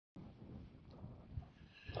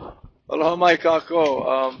Aloha mai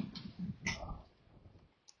kako.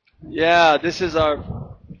 Yeah, this is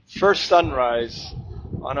our first sunrise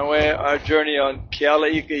on our journey on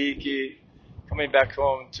Keala Ikahiki, coming back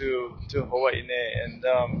home to Hawaii. And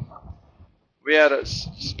we had a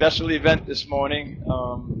special event this morning.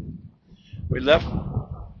 We left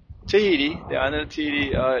Tahiti, the island of Tahiti,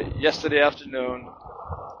 yesterday afternoon.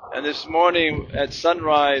 And this morning at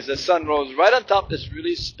sunrise, the sun rose right on top of this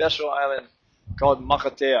really special island called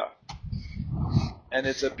Makatea. And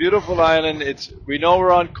it's a beautiful island. We know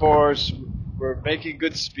we're on course. We're making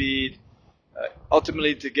good speed,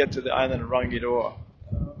 ultimately to get to the island of Rangiroa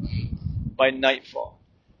by nightfall.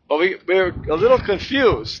 But we're a little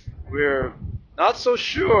confused. We're not so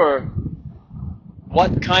sure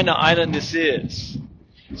what kind of island this is.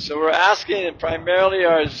 So we're asking primarily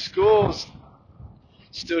our schools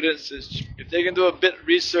students if they can do a bit of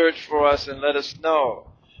research for us and let us know.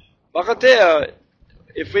 Makatea,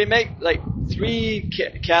 if we make like three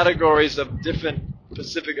categories of different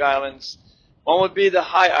Pacific islands, one would be the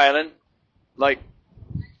high island, like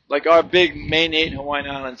our big main 8 Hawaiian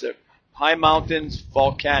islands, are high mountains,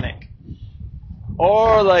 volcanic.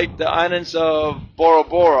 Or like the islands of Bora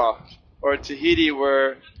Bora or Tahiti,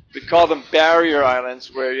 where we call them barrier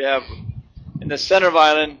islands, where you have in the center of the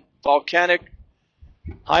island volcanic,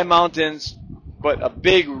 high mountains, but a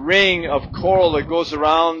big ring of coral that goes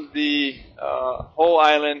around the whole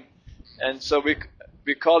island, and so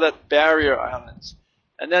we call that barrier islands.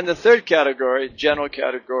 And then the third category, general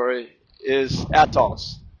category, is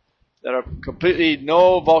atolls that are completely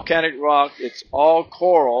no volcanic rock. It's all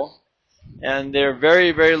coral, and they're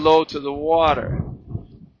very, very low to the water.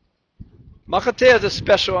 Makatea is a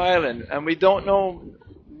special island, and we don't know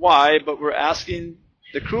why, but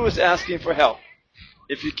the crew is asking for help.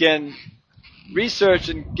 If you can research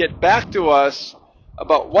and get back to us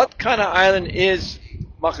about what kind of island is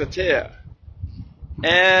Makatea,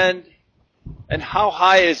 and how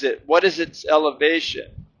high is it? What is its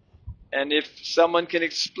elevation? And if someone can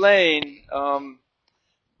explain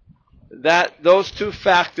those two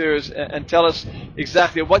factors and tell us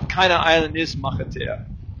exactly what kind of island is Makatea,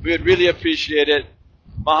 we would really appreciate it.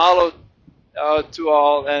 Mahalo to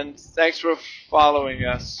all, and thanks for following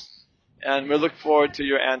us. And we look forward to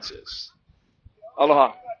your answers.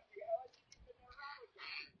 Aloha.